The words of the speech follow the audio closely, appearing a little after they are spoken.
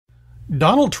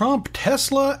Donald Trump,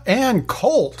 Tesla, and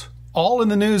Colt all in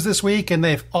the news this week, and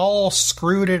they've all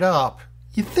screwed it up.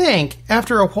 You'd think,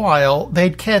 after a while,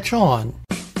 they'd catch on.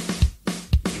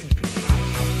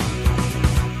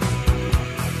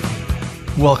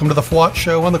 Welcome to the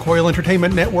the-fwot-show on the Coil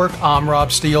Entertainment Network. I'm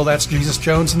Rob Steele. That's Jesus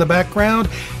Jones in the background.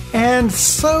 And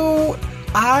so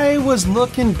I was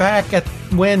looking back at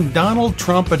when Donald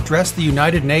Trump addressed the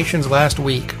United Nations last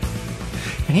week.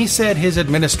 And he said his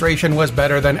administration was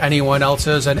better than anyone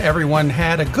else's, and everyone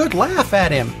had a good laugh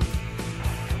at him.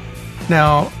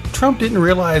 Now, Trump didn't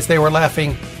realize they were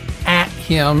laughing at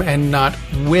him and not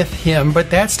with him, but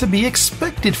that's to be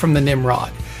expected from the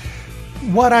Nimrod.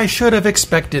 What I should have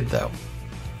expected, though,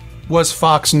 was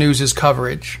Fox News'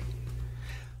 coverage,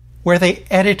 where they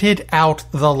edited out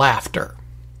the laughter.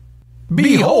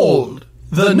 Behold,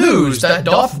 the news that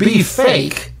doth be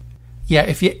fake. Yeah,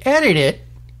 if you edit it,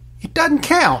 it doesn't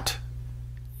count.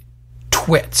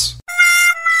 Twits.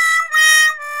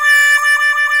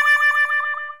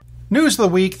 News of the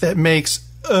week that makes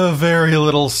very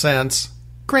little sense.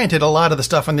 Granted, a lot of the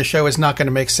stuff on the show is not going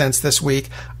to make sense this week.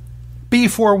 Be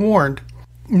forewarned.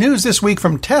 News this week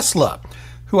from Tesla,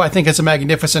 who I think is a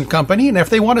magnificent company, and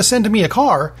if they want to send me a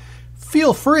car,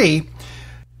 feel free.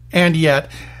 And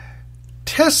yet,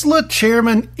 Tesla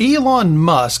chairman Elon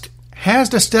Musk has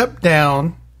to step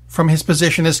down from his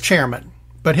position as chairman,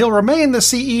 but he'll remain the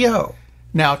CEO.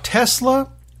 Now, Tesla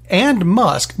and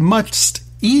Musk must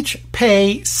each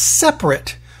pay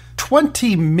separate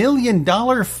 $20 million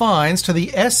fines to the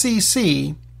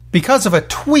SEC because of a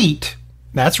tweet.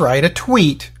 That's right, a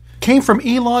tweet. Came from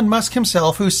Elon Musk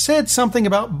himself, who said something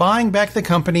about buying back the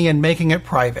company and making it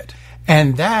private.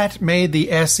 And that made the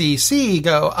SEC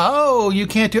go, oh, you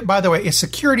can't do it. By the way, it's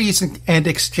Securities and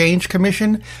Exchange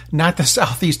Commission, not the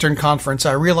Southeastern Conference.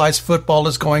 I realize football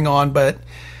is going on, but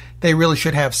they really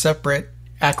should have separate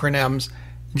acronyms.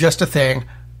 Just a thing.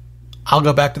 I'll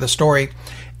go back to the story.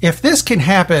 If this can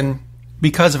happen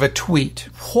because of a tweet,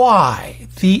 why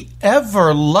the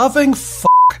ever-loving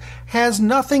has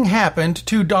nothing happened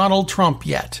to Donald Trump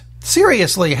yet?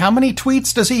 Seriously, how many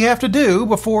tweets does he have to do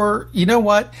before, you know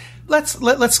what? Let's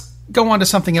go on to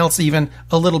something else even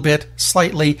a little bit,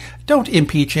 slightly. Don't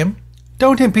impeach him.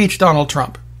 Don't impeach Donald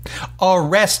Trump.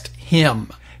 Arrest him.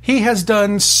 He has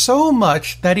done so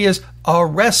much that is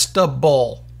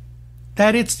arrestable.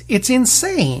 That it's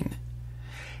insane.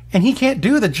 And he can't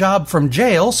do the job from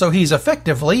jail, so he's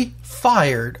effectively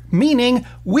fired. Meaning,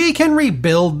 we can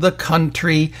rebuild the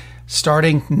country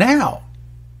starting now.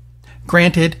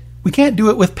 Granted, we can't do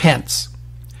it with Pence,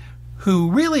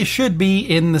 who really should be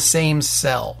in the same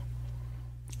cell.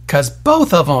 'Cause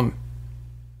both of them,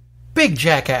 big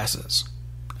jackasses.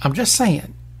 I'm just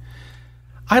saying.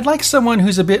 I'd like someone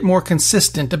who's a bit more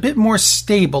consistent, a bit more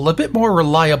stable, a bit more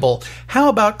reliable. How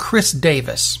about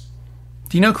Kris-Davis?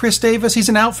 Do you know Kris-Davis? He's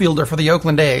an outfielder for the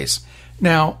Oakland A's.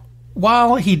 Now,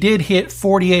 while he did hit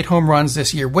 48 home runs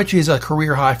this year, which is a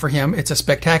career high for him, it's a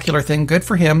spectacular thing, good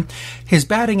for him, his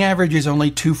batting average is only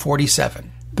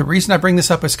 .247. The reason I bring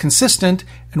this up as consistent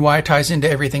and why it ties into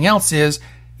everything else is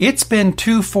it's been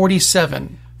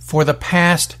 .247 for the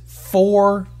past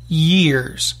 4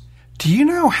 years. Do you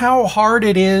know how hard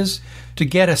it is to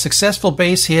get a successful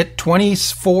base hit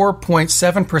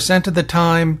 24.7% of the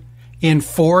time in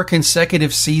 4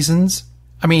 consecutive seasons?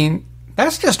 I mean,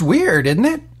 that's just weird, isn't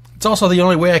it? It's also the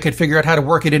only way I could figure out how to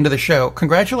work it into the show.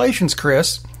 Congratulations,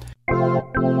 Chris.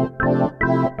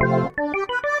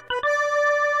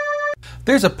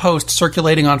 There's a post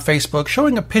circulating on Facebook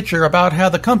showing a picture about how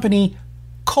the company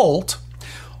Colt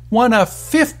won a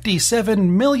 $57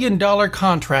 million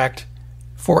contract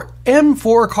for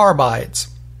M4 carbines.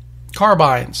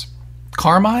 Carbines.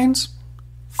 Carmines?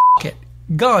 F*** it.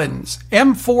 Guns.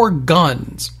 M4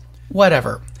 guns.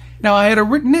 Whatever. Now, I had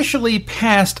initially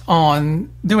passed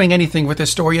on doing anything with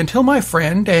this story until my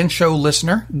friend and show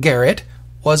listener, Garrett,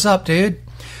 what's up, dude,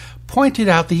 pointed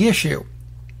out the issue.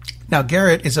 Now,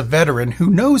 Garrett is a veteran who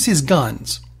knows his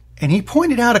guns, and he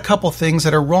pointed out a couple things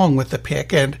that are wrong with the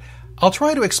pick, and I'll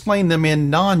try to explain them in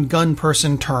non-gun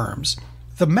person terms.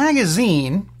 The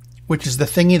magazine, which is the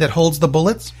thingy that holds the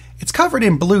bullets, it's covered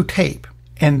in blue tape,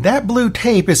 and that blue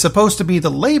tape is supposed to be the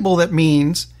label that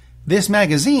means this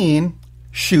magazine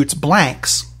shoots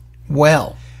blanks.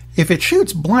 Well, if it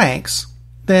shoots blanks,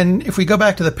 then if we go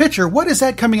back to the picture, what is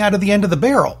that coming out of the end of the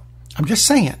barrel? I'm just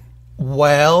saying.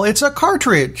 Well, it's a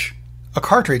cartridge. A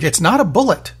cartridge. It's not a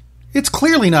bullet. It's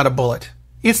clearly not a bullet.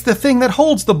 It's the thing that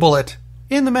holds the bullet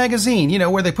in the magazine, you know,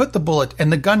 where they put the bullet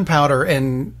and the gunpowder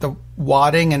and the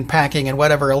wadding and packing and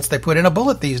whatever else they put in a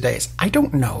bullet these days. I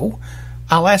don't know.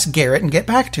 I'll ask Garrett and get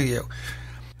back to you.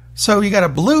 So you got a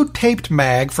blue taped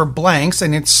mag for blanks,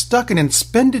 and it's stuck an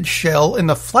expended shell in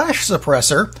the flash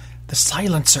suppressor, the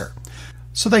silencer,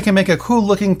 so they can make a cool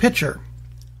looking picture.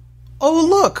 Oh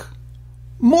look!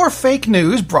 More fake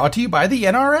news brought to you by the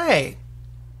NRA.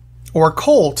 Or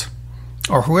Colt,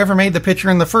 or whoever made the picture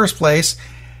in the first place,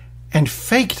 and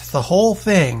faked the whole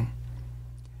thing.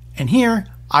 And here,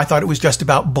 I thought it was just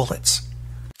about bullets.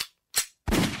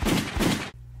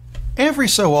 Every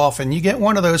so often, you get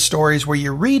one of those stories where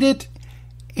you read it,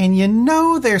 and you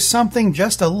know there's something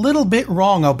just a little bit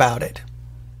wrong about it.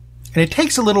 And it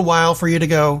takes a little while for you to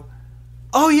go,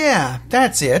 oh yeah,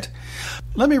 that's it.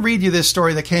 Let me read you this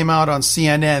story that came out on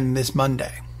CNN this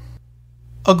Monday.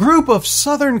 A group of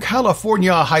Southern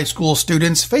California high school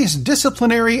students face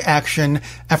disciplinary action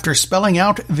after spelling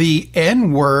out the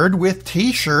N-word with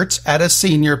T-shirts at a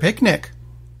senior picnic.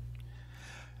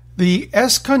 The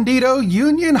Escondido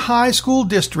Union High School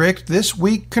District this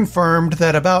week confirmed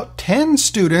that about 10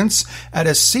 students at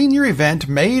a senior event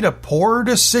made a poor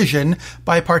decision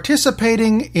by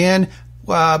participating in...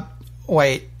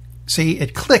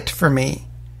 it clicked for me.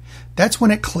 That's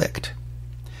when it clicked.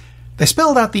 They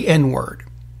spelled out the N-word.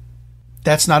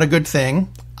 That's not a good thing.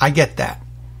 I get that.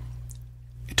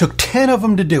 It took 10 of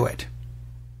them to do it.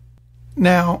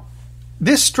 Now,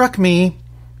 this struck me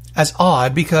as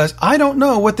odd because I don't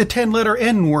know what the 10-letter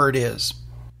N-word is.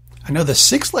 I know the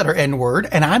 6-letter N-word,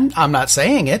 and I'm not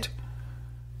saying it.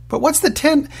 But what's the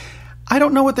 10... I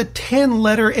don't know what the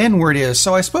 10-letter N-word is,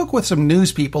 so I spoke with some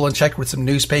news people and checked with some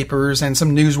newspapers and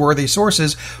some newsworthy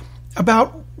sources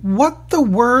about what the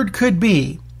word could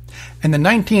be. And the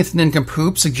 19th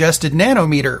nincompoop suggested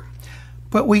nanometer,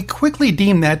 but we quickly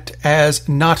deemed that as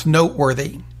not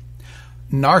noteworthy.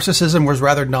 Narcissism was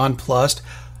rather nonplussed.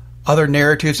 Other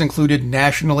narratives included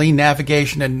nationally,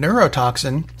 navigation, and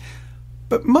neurotoxin,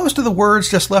 but most of the words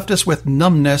just left us with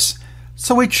numbness,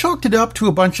 so we chalked it up to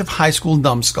a bunch of high school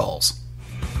numbskulls.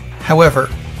 However,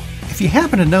 if you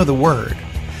happen to know the word,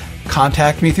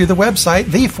 contact me through the website,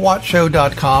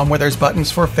 the-fwot-show.com, where there's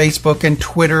buttons for Facebook and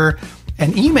Twitter,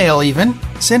 and email even.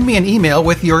 Send me an email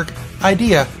with your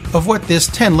idea of what this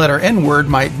 10-letter N-word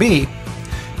might be.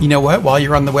 You know what? While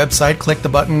you're on the website, click the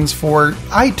buttons for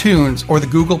iTunes or the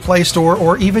Google Play Store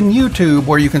or even YouTube,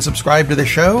 where you can subscribe to the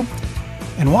show.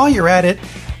 And while you're at it,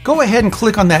 go ahead and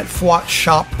click on that FWOT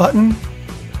Shop button.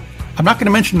 I'm not going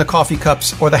to mention the coffee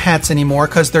cups or the hats anymore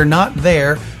because they're not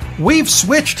there. We've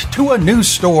switched to a new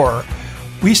store.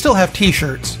 We still have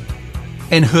t-shirts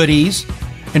and hoodies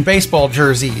and baseball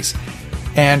jerseys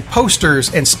and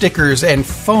posters and stickers and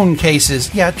phone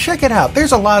cases. Yeah, check it out.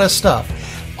 There's a lot of stuff.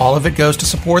 All of it goes to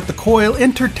support the Coil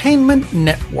Entertainment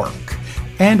Network.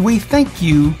 And we thank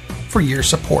you for your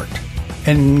support.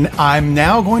 And I'm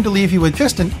now going to leave you with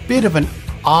just a bit of an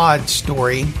odd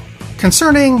story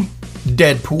concerning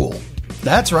Deadpool.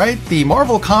 That's right, the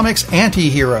Marvel Comics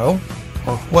anti-hero,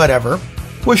 or whatever,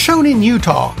 was shown in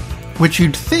Utah, which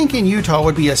you'd think in Utah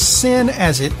would be a sin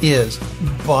as it is,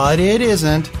 but it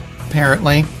isn't,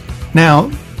 apparently. Now,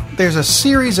 there's a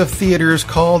series of theaters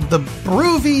called the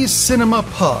Broovies Cinema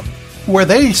Pub, where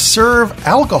they serve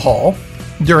alcohol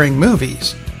during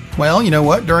movies. Well, you know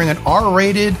what? During an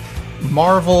R-rated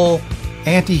Marvel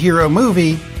anti-hero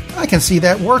movie, I can see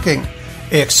that working.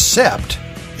 Except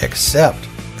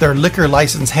their liquor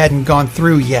license hadn't gone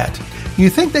through yet. You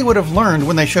think they would have learned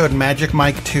when they showed Magic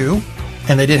Mike 2,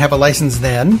 and they did have a license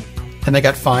then, and they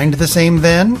got fined the same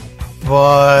then,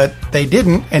 but they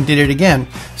didn't and did it again.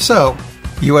 So,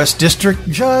 U.S. District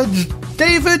Judge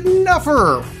David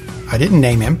Nuffer, I didn't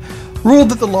name him, ruled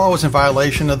that the law was in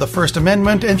violation of the First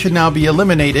Amendment and should now be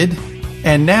eliminated.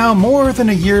 And now, more than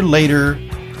a year later,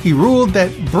 he ruled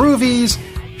that Broovies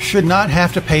should not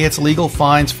have to pay its legal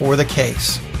fines for the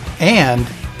case, and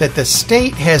that the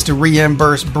state has to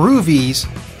reimburse Broovies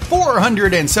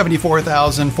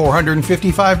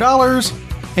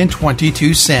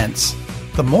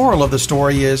 $474,455.22. The moral of the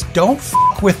story is, don't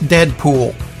f*** with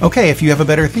Deadpool. Okay, if you have a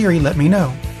better theory, let me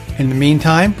know. In the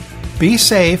meantime, be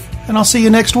safe, and I'll see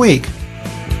you next week.